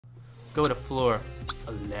Go to floor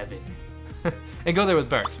 11. And go there with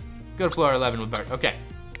Bert. Go to floor 11 with Bert. Okay.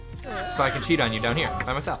 So I can cheat on you down here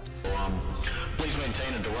by myself. Please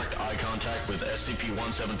maintain a direct eye contact with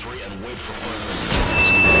SCP-173 and wait for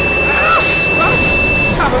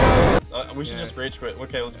further. We should just rage quit.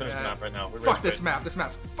 Okay, let's finish the map right now. Fuck this map. This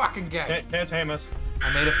map's fucking gay. Can't tame us.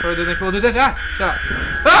 I made it further than cool. Shut up.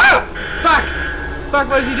 Ah! Fuck! Fuck,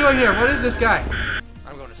 what is he doing here? What is this guy?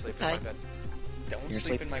 I'm going to sleep in my bed. Don't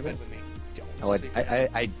sleep in my bed with me. Oh,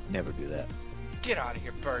 I never do that. Get out of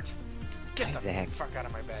here, Bert. Get the fuck out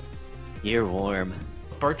of my bed. You're warm.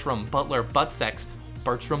 Bertram, Butler, butt sex.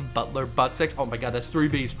 Bertram, Butler, butt sex. Oh my god, that's 3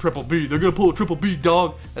 B's. Triple B. They're gonna pull a triple B,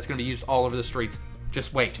 dog. That's gonna be used all over the streets.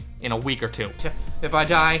 Just wait. In a week or 2. If I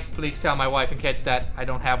die, please tell my wife and kids that I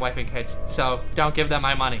don't have wife and kids. So don't give them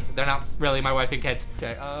my money. They're not really my wife and kids.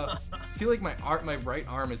 Okay, I feel like my right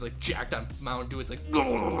arm is like jacked on Mountain Dew. It's like,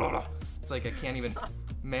 it's like I can't even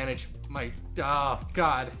manage my, oh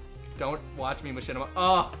god. Don't watch me, machinima.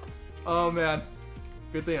 Oh man.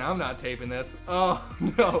 Good thing I'm not taping this. Oh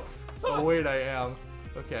no. Oh wait, I am.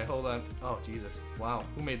 Okay, hold on. Oh Jesus. Wow.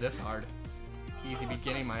 Who made this hard? Easy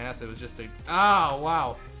beginning, my ass. It was just a. Oh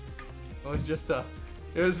wow. It was just.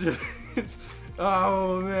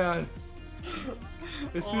 Oh man.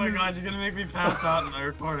 Oh my god, you're gonna make me pass out in my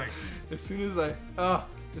recording. As soon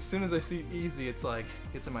as I see easy, it's like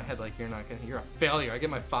gets in my head like you're a failure. I get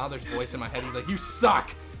my father's voice in my head. He's like, you suck.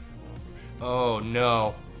 Oh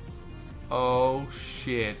no. Oh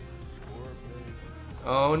shit.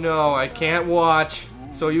 Oh no, I can't watch.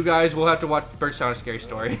 So you guys will have to watch Bert's Sound a Scary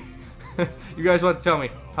Story. You guys want to tell me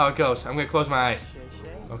how it goes. I'm gonna close my eyes.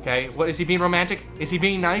 Okay, what is he being romantic? Is he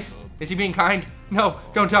being nice? Is he being kind? No,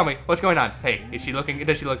 don't tell me. What's going on? Hey, does she look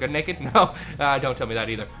good naked? No, don't tell me that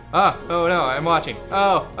either. Oh no, I'm watching.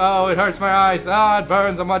 Oh, it hurts my eyes. It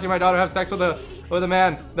burns. I'm watching my daughter have sex with a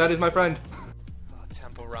man. That is my friend.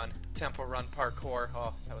 Temple run parkour.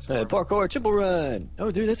 Oh, that was horrible. Parkour temple run. Oh,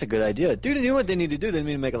 dude, that's a good idea. Dude, you know what they need to do? They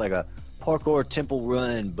need to make it like a parkour temple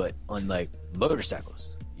run, but on like motorcycles.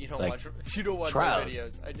 You don't like, watch my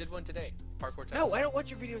videos. I did one today. Parkour temple. No, I don't watch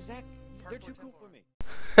your videos, Zach. They're too cool for me.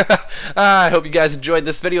 I hope you guys enjoyed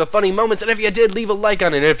this video of funny moments, and if you did, leave a like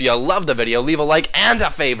on it. And if you loved the video, leave a like and a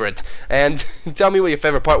favorite. And tell me what your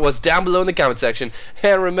favorite part was down below in the comment section.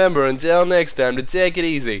 And remember, until next time, to take it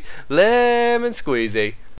easy, lemon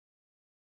squeezy.